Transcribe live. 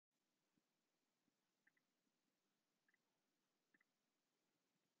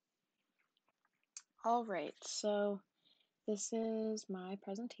All right, so this is my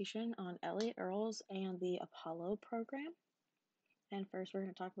presentation on Elliott Earls and the Apollo program. And first, we're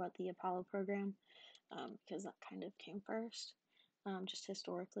going to talk about the Apollo program because that kind of came first, just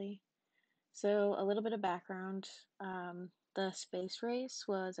historically. So, a little bit of background. The space race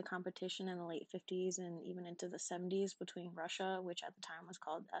was a competition in the late 50s and even into the 70s between Russia, which at the time was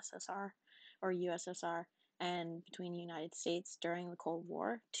called SSR or USSR, and between the United States during the Cold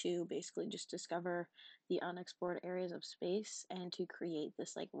War to basically just discover the unexplored areas of space and to create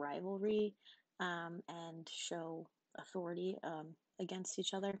this like rivalry and show authority against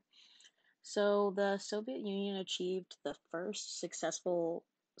each other. So the Soviet Union achieved the first successful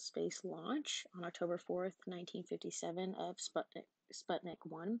space launch on October 4th, 1957 of Sputnik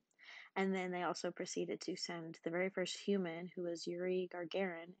 1. And then they also proceeded to send the very first human, who was Yuri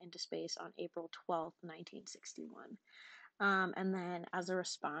Gagarin, into space on April 12th, 1961. And then as a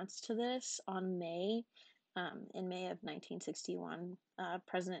response to this, in May of 1961,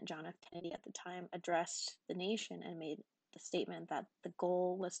 President John F. Kennedy at the time addressed the nation and made the statement that the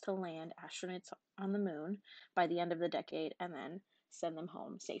goal was to land astronauts on the moon by the end of the decade and then send them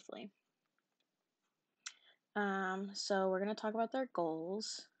home safely. So we're going to talk about their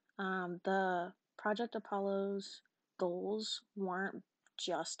goals. The Project Apollo's goals weren't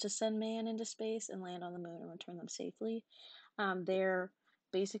just to send man into space and land on the moon and return them safely. They're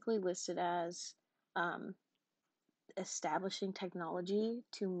basically listed as um, establishing technology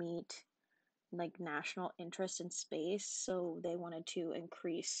to meet like national interest in space. So they wanted to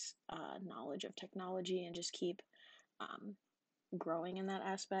increase knowledge of technology and just keep um, growing in that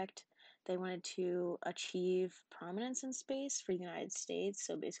aspect. They wanted to achieve prominence in space for the United States,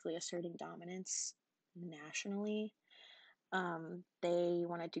 so basically asserting dominance nationally. They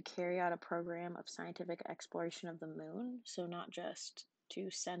wanted to carry out a program of scientific exploration of the moon, so not just to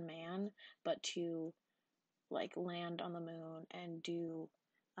send man, but to like land on the moon and do,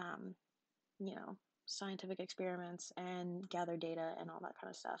 um, you know, scientific experiments and gather data and all that kind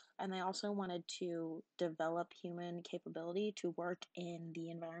of stuff. And they also wanted to develop human capability to work in the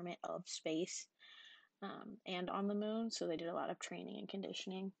environment of space and on the moon. So they did a lot of training and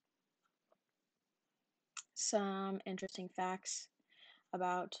conditioning. Some interesting facts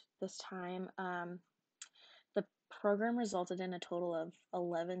about this time. The program resulted in a total of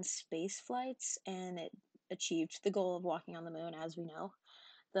 11 space flights and it achieved the goal of walking on the moon, as we know.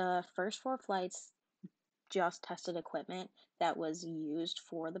 The first four flights just tested equipment that was used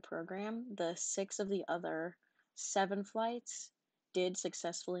for the program. The six of the other seven flights did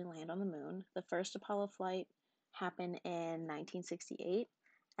successfully land on the moon. The first Apollo flight happened in 1968,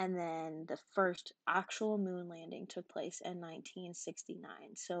 and then the first actual moon landing took place in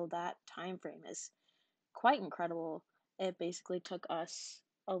 1969. So that time frame is quite incredible. It basically took us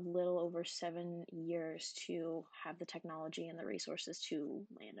a little over 7 years to have the technology and the resources to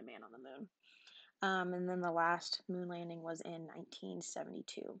land a man on the moon. And then the last moon landing was in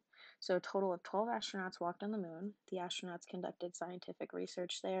 1972. So a total of 12 astronauts walked on the moon. The astronauts conducted scientific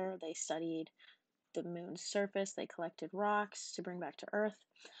research there. They studied the moon's surface. They collected rocks to bring back to Earth.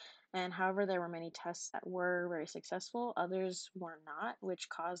 And however, there were many tests that were very successful. Others were not, which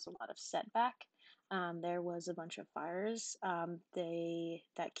caused a lot of setback. There was a bunch of fires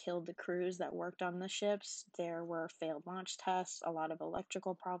that killed the crews that worked on the ships. There were failed launch tests, a lot of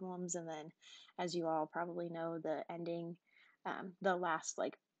electrical problems, and then, as you all probably know, the last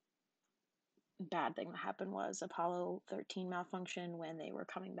like bad thing that happened was Apollo 13 malfunction when they were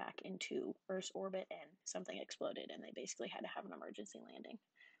coming back into Earth's orbit and something exploded and they basically had to have an emergency landing.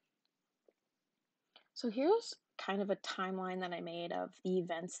 So here's kind of a timeline that I made of the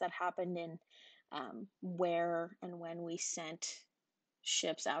events that happened in where and when we sent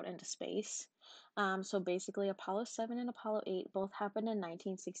ships out into space. So basically, Apollo 7 and Apollo 8 both happened in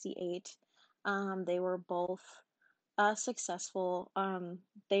 1968. They were both successful.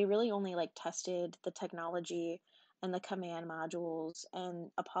 They really only like tested the technology and the command modules,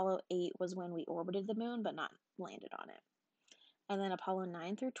 and Apollo 8 was when we orbited the moon but not landed on it. And then Apollo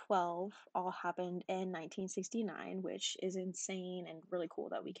 9 through 12 all happened in 1969, which is insane and really cool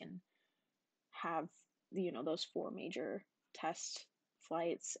that we can have, those four major test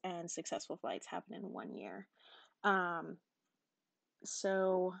flights and successful flights happen in 1 year. Um,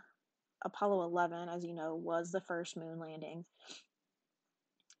 so Apollo 11, as you know, was the first moon landing.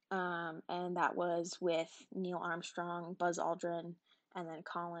 And that was with Neil Armstrong, Buzz Aldrin, and then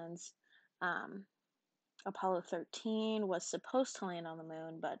Collins. Um, Apollo 13 was supposed to land on the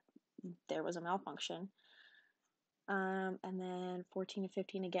moon, but there was a malfunction. And then 14 and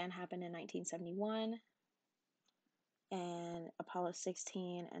 15 again happened in 1971. and Apollo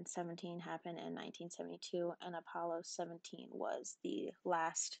 16 and 17 happened in 1972, and Apollo 17 was the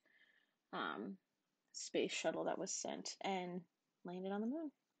last space shuttle that was sent and landed on the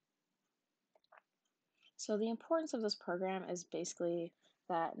moon. So the importance of this program is basically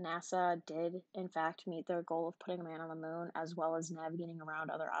that NASA did, in fact, meet their goal of putting a man on the moon, as well as navigating around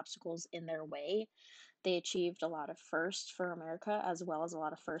other obstacles in their way. They achieved a lot of firsts for America, as well as a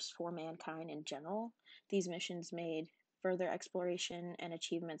lot of firsts for mankind in general. These missions made further exploration and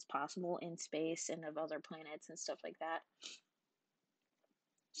achievements possible in space and of other planets and stuff like that.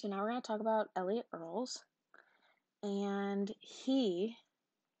 So now we're going to talk about Elliott Earls. And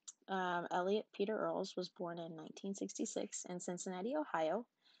Elliott Peter Earls, was born in 1966 in Cincinnati, Ohio.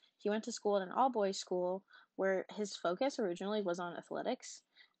 He went to school at an all-boys school where his focus originally was on athletics,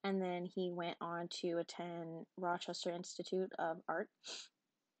 and then he went on to attend Rochester Institute of Art,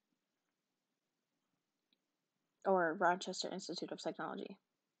 or Rochester Institute of Technology.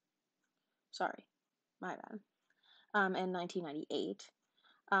 Sorry, my bad. In 1998.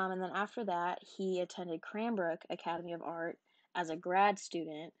 And then after that, he attended Cranbrook Academy of Art as a grad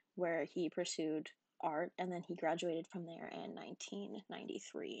student, where he pursued art, and then he graduated from there in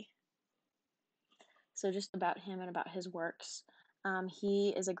 1993. So just about him and about his works.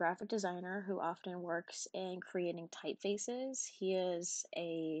 He is a graphic designer who often works in creating typefaces. He is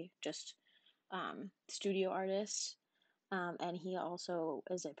a just studio artist, and he also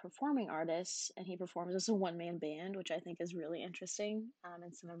is a performing artist, and he performs as a one-man band, which I think is really interesting,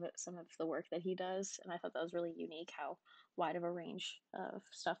 and some of the work that he does. And I thought that was really unique, how wide of a range of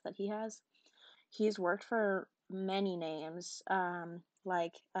stuff that he has. He's worked for many names, I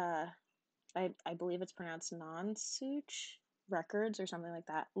believe it's pronounced Non-Such Records or something like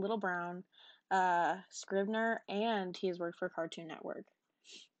that. Little Brown, Scribner, and he has worked for Cartoon Network.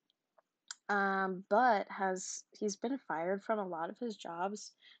 But he's been fired from a lot of his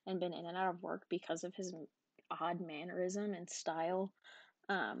jobs and been in and out of work because of his odd mannerism and style.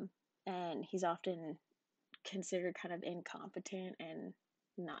 And he's often considered kind of incompetent and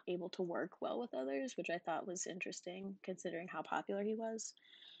not able to work well with others, which I thought was interesting considering how popular he was.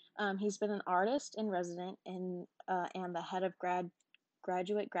 He's been an artist in resident and the head of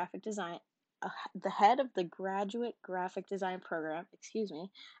graduate graphic design, the head of the graduate graphic design program,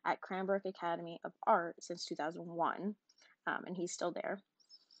 at Cranbrook Academy of Art since 2001, and he's still there.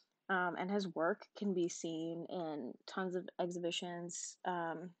 And his work can be seen in tons of exhibitions,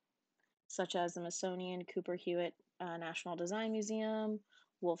 such as the Smithsonian Cooper Hewitt National Design Museum,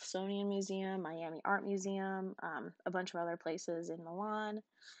 Wolfsonian Museum, Miami Art Museum, a bunch of other places in Milan.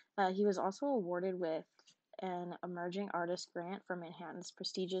 He was also awarded with an Emerging Artist Grant from Manhattan's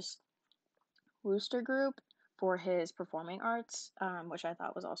prestigious Wooster Group for his performing arts, which I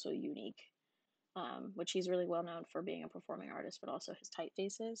thought was also unique, which he's really well known for being a performing artist, but also his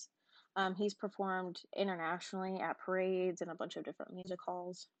typefaces. He's performed internationally at parades and a bunch of different music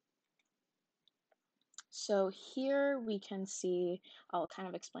halls. So here we can see, I'll kind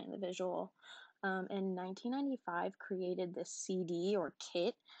of explain the visual. In 1995, created this CD or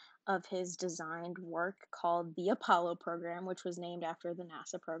kit of his designed work called the Apollo program, which was named after the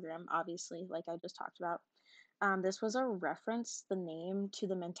NASA program, obviously, like I just talked about. This was a reference, the name, to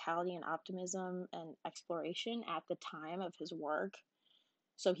the mentality and optimism and exploration at the time of his work.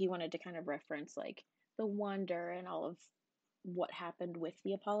 So he wanted to kind of reference like the wonder and all of what happened with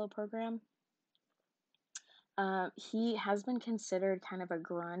the Apollo program. He has been considered kind of a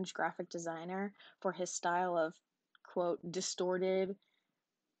grunge graphic designer for his style of, quote, distorted,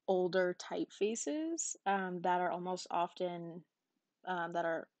 older typefaces that are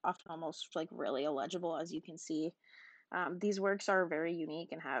often almost like really illegible, as you can see. These works are very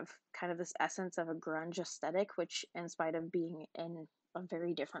unique and have kind of this essence of a grunge aesthetic, which, in spite of being in a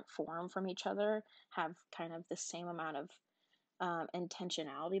very different form from each other, have kind of the same amount of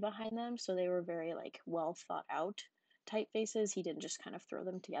intentionality behind them. So they were very like well thought out typefaces. He didn't just kind of throw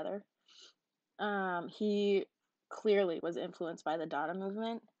them together. He clearly was influenced by the Dada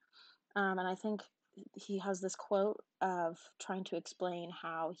movement, and I think he has this quote of trying to explain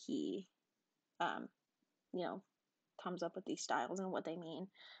how he, um, you know, comes up with these styles and what they mean.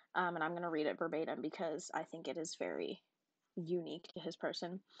 And I'm going to read it verbatim because I think it is very unique to his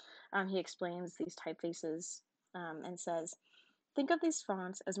person. He explains these typefaces and says, "Think of these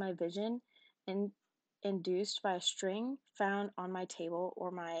fonts as my vision induced by a string found on my table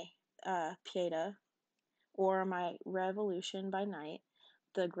or my pieta or my revolution by night,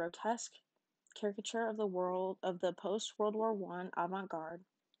 the grotesque caricature of the world of the post World War I avant-garde,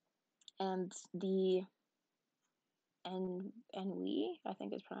 and the Ennui, I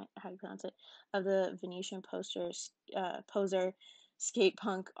think is how you pronounce it, of the Venetian poser skate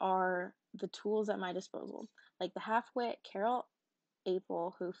punk are the tools at my disposal. Like the half-wit Carol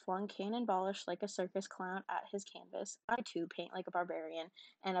Apel who flung cannonballish like a circus clown at his canvas, I too paint like a barbarian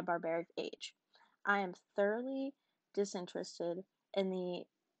and a barbaric age. I am thoroughly disinterested in the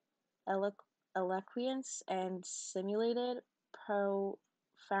eloquence and simulated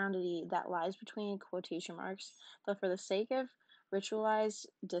profundity that lies between quotation marks, but for the sake of ritualized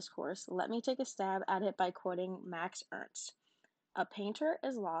discourse, let me take a stab at it by quoting Max Ernst. A painter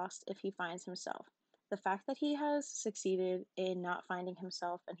is lost if he finds himself. The fact that he has succeeded in not finding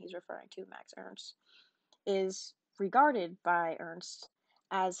himself, and he's referring to Max Ernst, is regarded by Ernst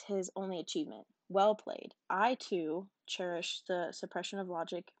as his only achievement. Well played. I, too, cherish the suppression of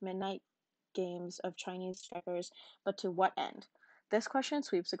logic, midnight games of Chinese checkers, but to what end? This question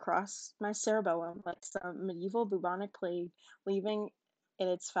sweeps across my cerebellum like some medieval bubonic plague, leaving in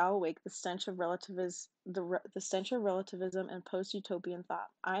its foul wake the stench of the stench of relativism and post-utopian thought.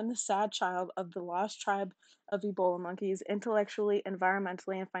 I am the sad child of the lost tribe of Ebola monkeys, intellectually,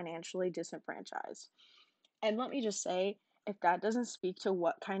 environmentally, and financially disenfranchised. And let me just say, if that doesn't speak to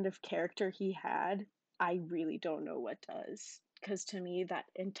what kind of character he had, I really don't know what does. Because to me, that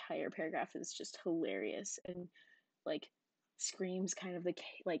entire paragraph is just hilarious and like screams kind of the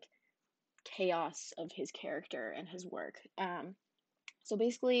like chaos of his character and his work. So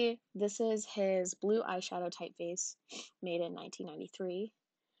basically, this is his blue eyeshadow typeface made in 1993.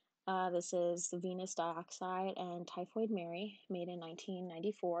 This is the Venus Dioxide and Typhoid Mary made in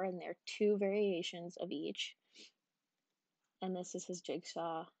 1994, and there are two variations of each. And this is his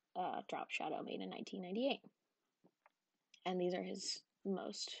Jigsaw Drop Shadow made in 1998. And these are his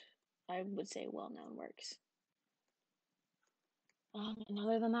most, I would say, well-known works. And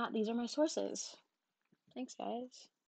other than that, these are my sources. Thanks, guys.